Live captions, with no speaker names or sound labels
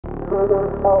What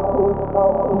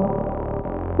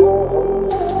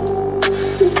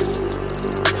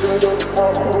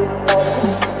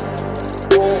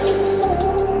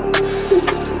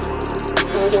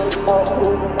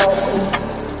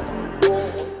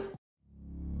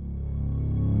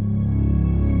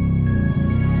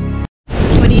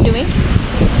are you doing?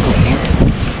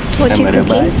 What you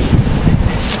cooking?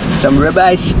 Some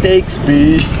ribeye steaks,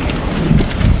 B.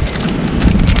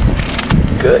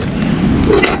 Good.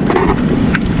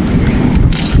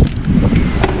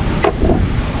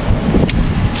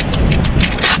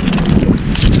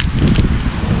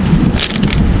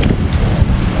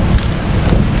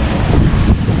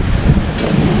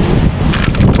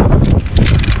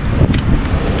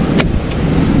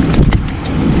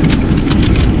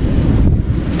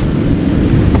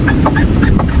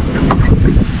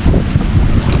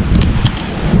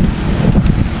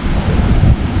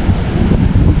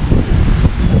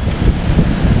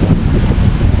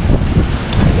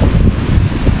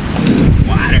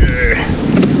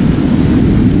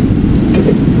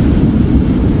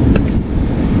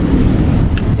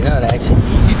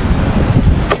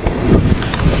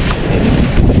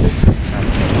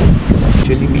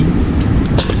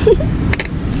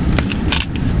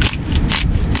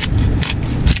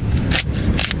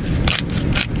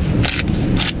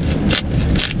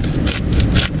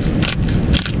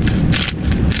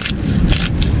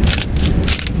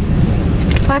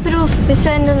 Wipe it off, the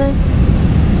sand on it.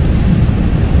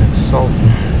 It's salt.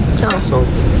 Oh. Salt.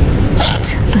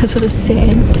 That's what it's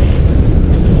sand.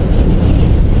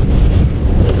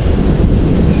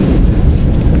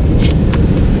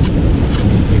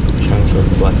 Chunks of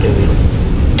black area.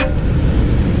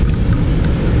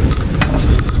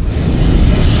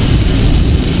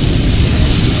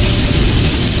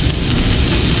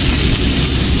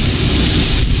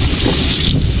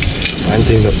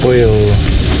 Pancing the oil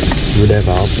đưa đây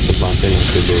vào cái bàn trên này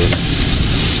từ từ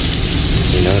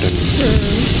thì nó rồi.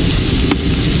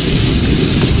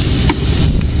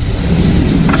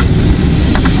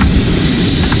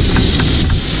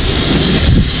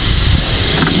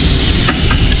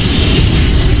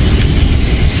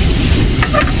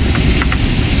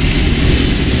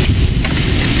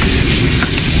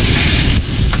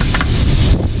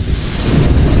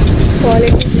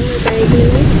 Quality is not very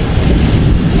good.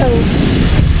 Oh.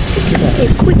 Okay,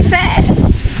 quick fast.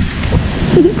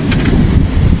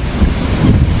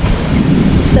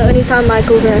 It's the only time I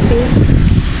go there, I think.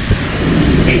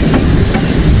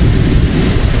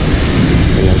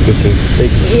 And I'm cooking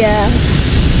steak. Yeah.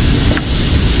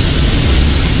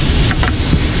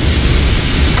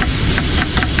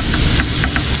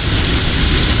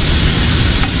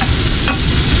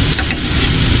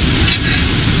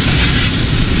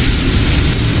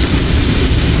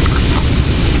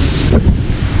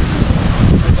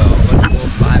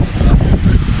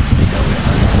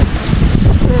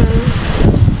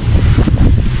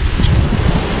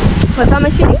 What time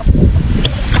is it?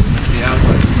 Yeah,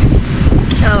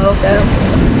 Oh, okay.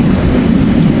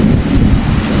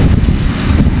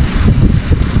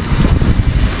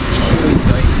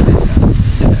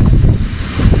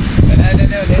 I don't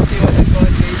know, let's see what the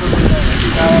court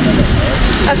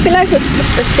I feel like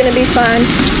it's gonna be fun.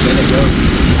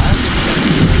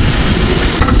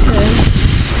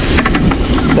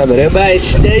 Some ribeye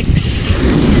steaks,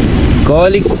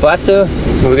 garlic butter.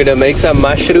 We're gonna make some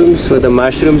mushrooms with the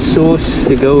mushroom sauce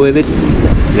to go with it.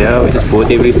 Yeah, we just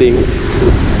bought everything.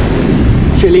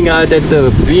 Chilling out at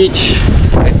the beach.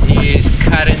 It is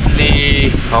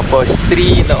currently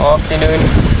 3:30 in the afternoon.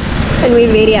 And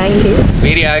we're very angry.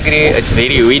 Very hungry, it's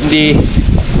very windy.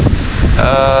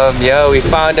 Yeah, we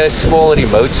found a small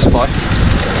remote spot.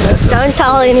 Don't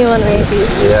tell anyone where it is.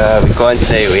 Yeah, we can't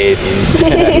say where it is.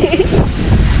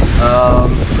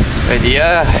 But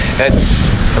yeah,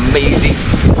 that's amazing.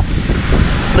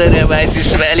 The ribeye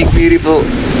is smelling beautiful.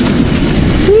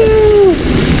 Woo!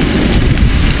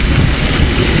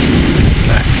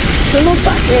 Nice. Little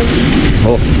bucket.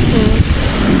 Oh.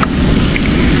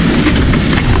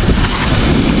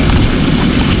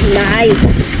 Nice.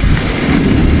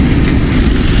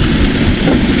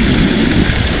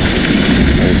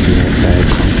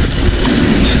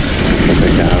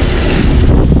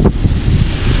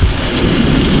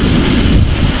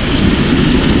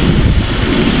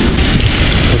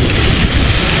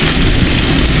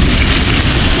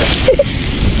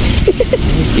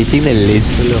 Eating the lid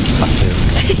full of butter.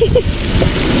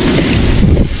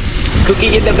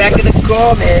 Cooking in the back of the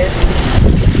car, man.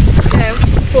 Okay,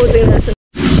 pausing this.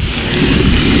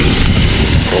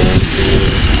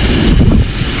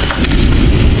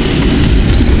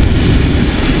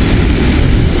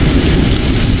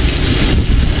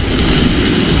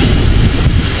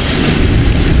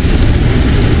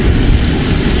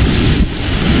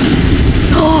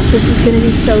 This is gonna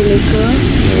be so lekker.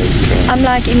 I'm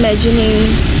like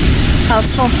imagining how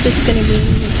soft it's gonna be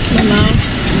in my mouth.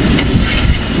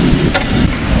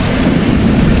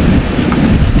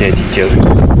 Daddy jokes.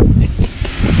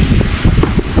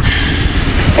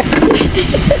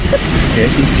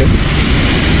 Daddy jokes.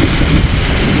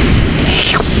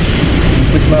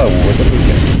 Put my water in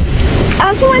there. I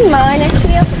also want mine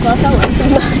actually. I forgot I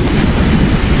wanted mine.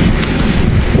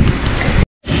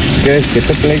 Guys, get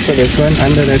the plate for this one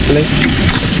under that plate.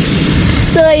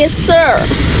 Sir, yes sir.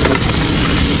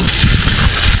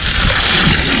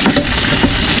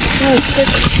 Oh, shit.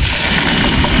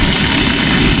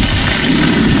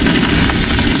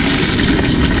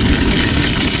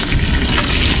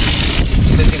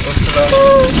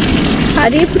 How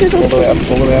do you put it All the way up,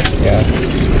 yeah.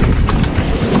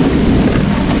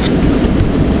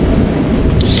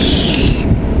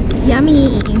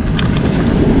 Yummy.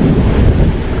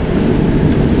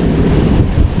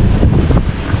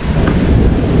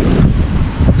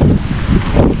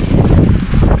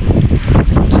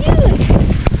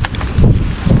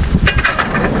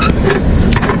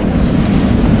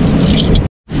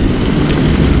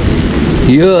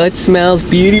 Yo, it smells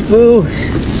beautiful.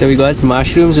 So we got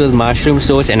mushrooms with mushroom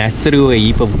sauce, and I threw a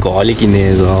heap of garlic in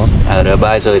there as well. Our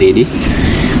ribeyes are ready.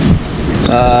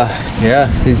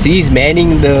 Yeah, since he's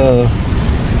manning the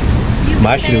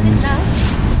mushrooms.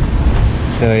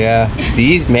 So yeah,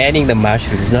 he's manning the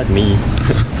mushrooms, not me.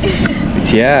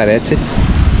 But yeah, that's it.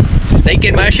 Steak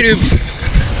and mushrooms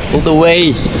all the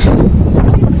way.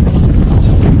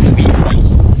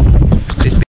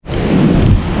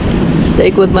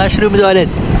 Steak with mushrooms on it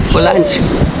for lunch.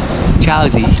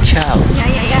 Chowsy, chow.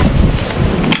 Yeah.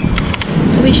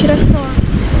 Where should I start?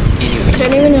 Anyway. I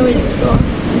don't even know where to start.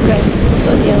 Okay,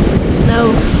 start here.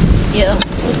 No. Yeah.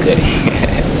 Okay.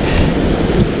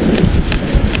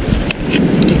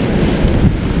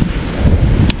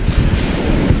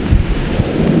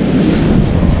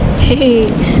 Hey,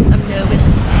 I'm nervous.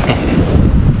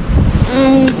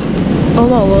 Oh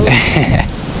my word.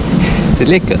 Is it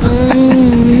lekker?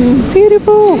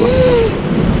 Beautiful.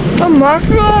 A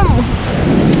mushroom.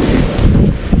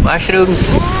 Mushrooms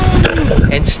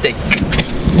and steak.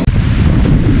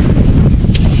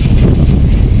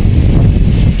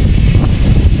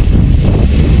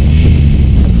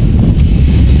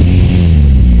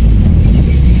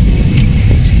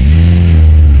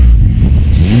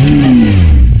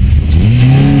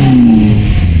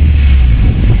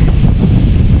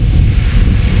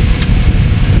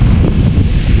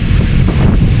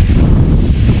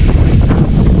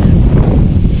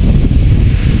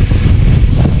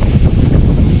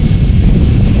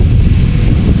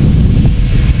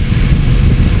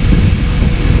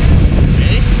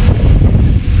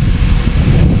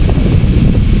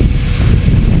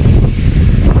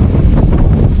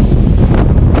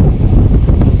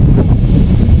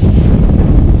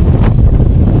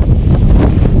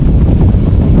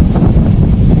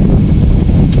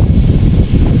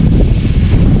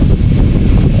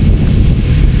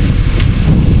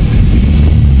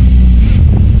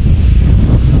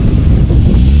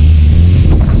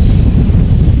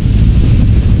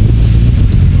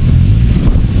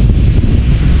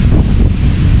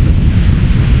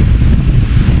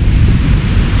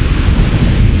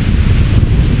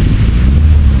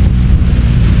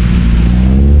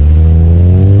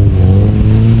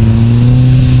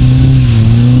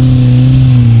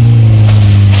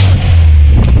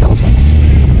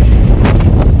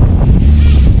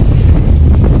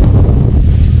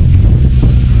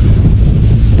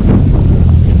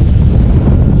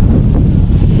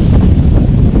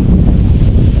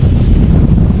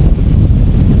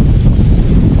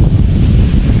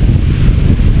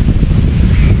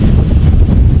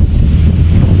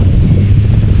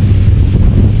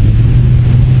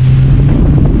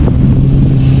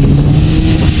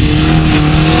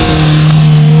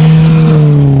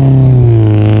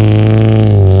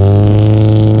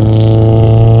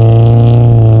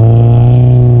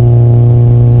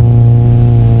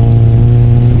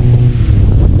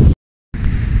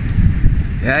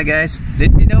 Yeah guys,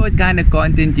 let me know what kind of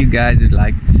content you guys would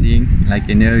like seeing. Like,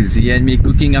 you know, Zia and me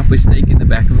cooking up a steak in the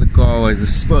back of the car was a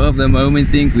spur of the moment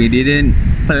thing. We didn't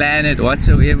plan it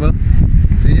whatsoever.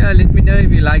 So yeah, let me know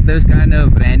if you like those kind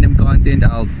of random content.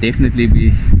 I'll definitely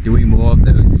be doing more of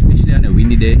those, especially on a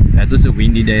windy day. That was a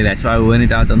windy day, that's why I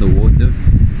went out on the water.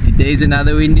 Today's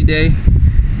another windy day.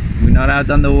 We're not out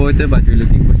on the water, but we're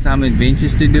looking for some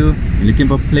adventures to do. We're looking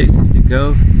for places to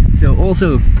go. So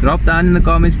also drop down in the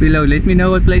comments below, let me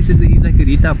know what places there is I could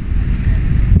hit up.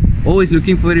 Always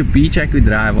looking for a beach I could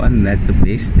drive on, that's the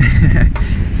best.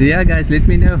 So yeah guys, let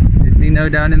me know Let me know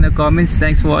down in the comments.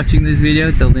 Thanks for watching this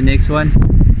video. Till the next one,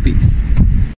 peace.